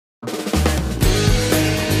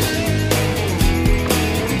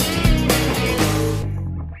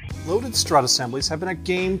loaded strut assemblies have been a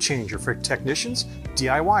game changer for technicians,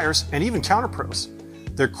 DIYers, and even counter pros.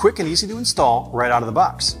 They're quick and easy to install right out of the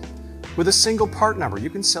box. With a single part number, you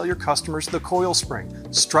can sell your customers the coil spring,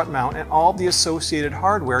 strut mount, and all the associated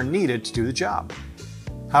hardware needed to do the job.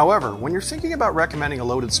 However, when you're thinking about recommending a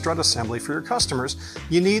loaded strut assembly for your customers,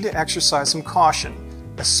 you need to exercise some caution,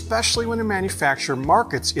 especially when a manufacturer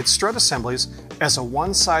markets its strut assemblies as a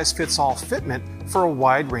one-size-fits-all fitment for a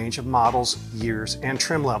wide range of models, years, and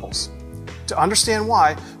trim levels. To understand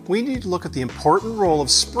why, we need to look at the important role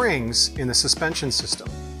of springs in the suspension system.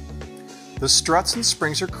 The struts and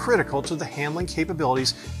springs are critical to the handling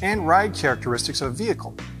capabilities and ride characteristics of a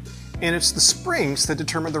vehicle, and it's the springs that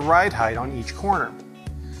determine the ride height on each corner.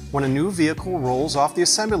 When a new vehicle rolls off the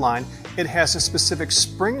assembly line, it has a specific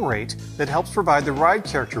spring rate that helps provide the ride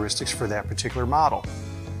characteristics for that particular model.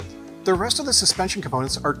 The rest of the suspension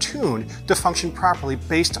components are tuned to function properly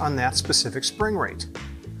based on that specific spring rate.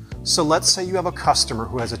 So let's say you have a customer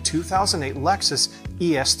who has a 2008 Lexus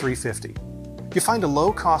ES350. You find a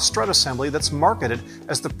low-cost strut assembly that's marketed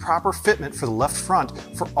as the proper fitment for the left front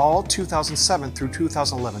for all 2007 through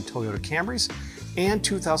 2011 Toyota Camrys and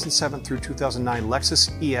 2007 through 2009 Lexus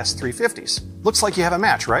ES350s. Looks like you have a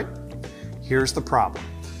match, right? Here's the problem.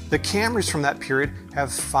 The Camrys from that period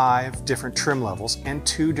have 5 different trim levels and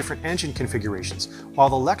 2 different engine configurations, while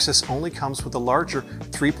the Lexus only comes with a larger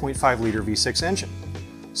 3.5-liter V6 engine.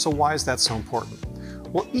 So why is that so important?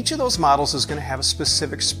 Well, each of those models is going to have a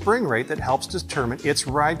specific spring rate that helps determine its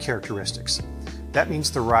ride characteristics. That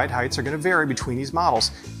means the ride heights are going to vary between these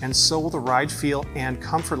models, and so will the ride feel and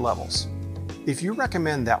comfort levels. If you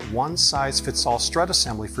recommend that one-size-fits-all strut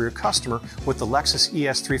assembly for your customer with the Lexus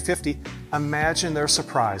ES350, imagine their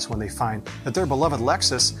surprise when they find that their beloved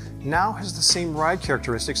Lexus now has the same ride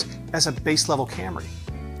characteristics as a base-level Camry.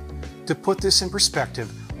 To put this in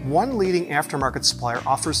perspective, one leading aftermarket supplier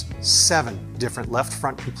offers 7 different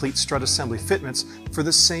left-front complete strut assembly fitments for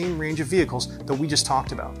the same range of vehicles that we just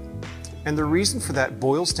talked about. And the reason for that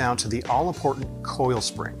boils down to the all-important coil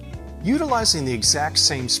spring. Utilizing the exact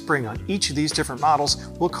same spring on each of these different models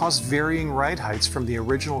will cause varying ride heights from the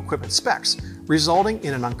original equipment specs, resulting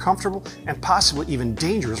in an uncomfortable and possibly even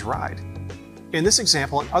dangerous ride. In this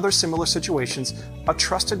example and other similar situations, a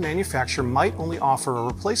trusted manufacturer might only offer a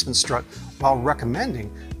replacement strut while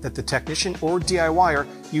recommending that the technician or DIYer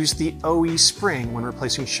use the OE spring when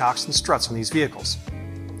replacing shocks and struts on these vehicles.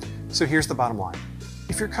 So here's the bottom line.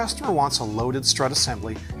 If your customer wants a loaded strut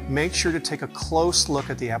assembly, make sure to take a close look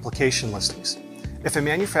at the application listings. If a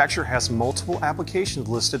manufacturer has multiple applications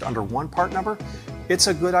listed under one part number, it's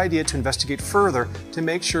a good idea to investigate further to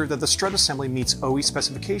make sure that the strut assembly meets OE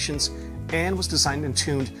specifications and was designed and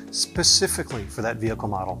tuned specifically for that vehicle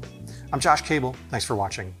model. I'm Josh Cable. Thanks for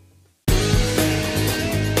watching.